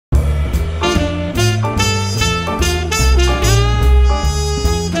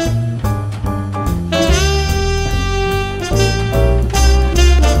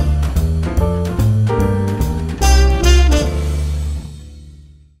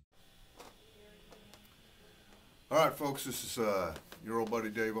All right, folks, this is your old buddy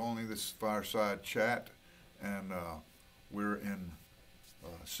Dave Olney. This is Fireside Chat, and we're in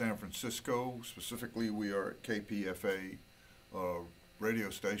San Francisco. Specifically, we are at KPFA radio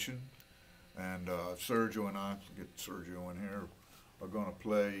station, and Sergio and I, get Sergio in here, are going to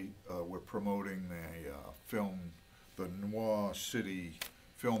play. We're promoting the Noir City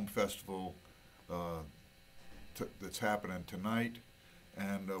Film Festival that's happening tonight,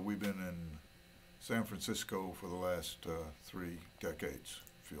 and we've been in San Francisco for the last 3 decades,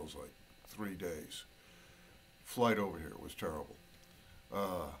 feels like 3 days. Flight over here was terrible.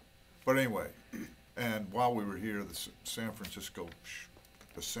 But anyway, and while we were here, the San Francisco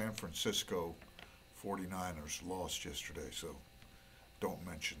 49ers lost yesterday, so don't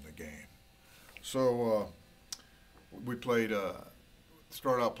mention the game. So we played,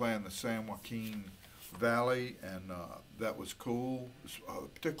 started out playing the San Joaquin Valley, and that was cool,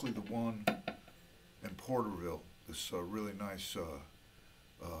 particularly the one in Porterville, this really nice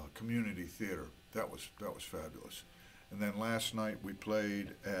community theater. That was fabulous. And then last night we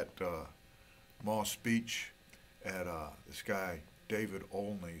played at Moss Beach at this guy David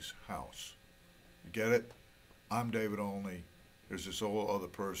Olney's house. You get it? I'm David Olney. There's this old other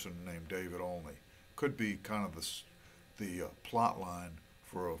person named David Olney. Could be kind of the plot line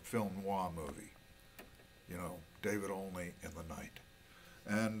for a film noir movie. You know, David Olney in the night.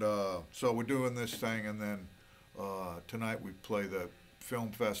 And so we're doing this thing, and then tonight we play the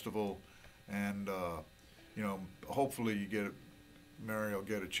film festival, and you know, hopefully Mary will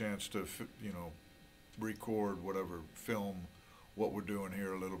get a chance to, you know, record whatever film what we're doing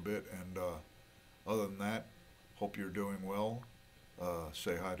here a little bit, and other than that, hope you're doing well.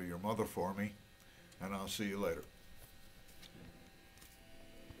 Say hi to your mother for me, and I'll see you later.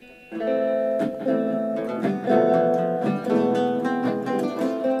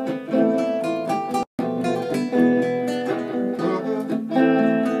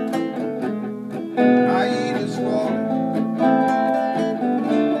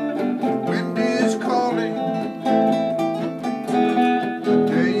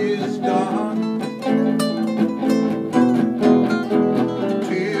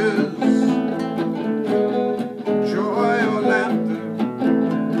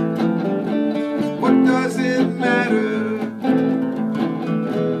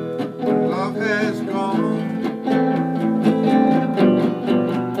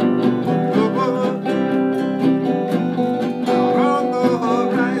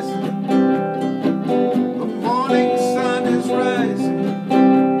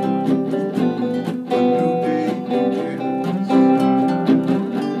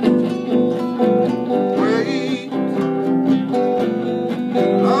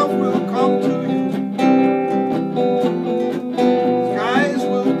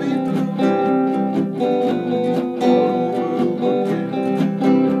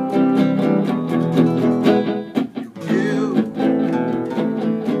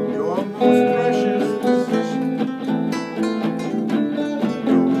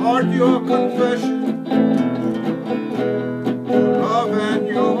 Your confession, your love and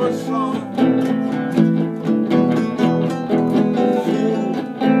your song.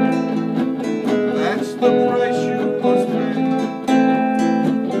 That's the price you must pay.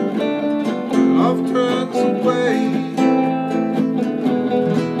 Love turns away.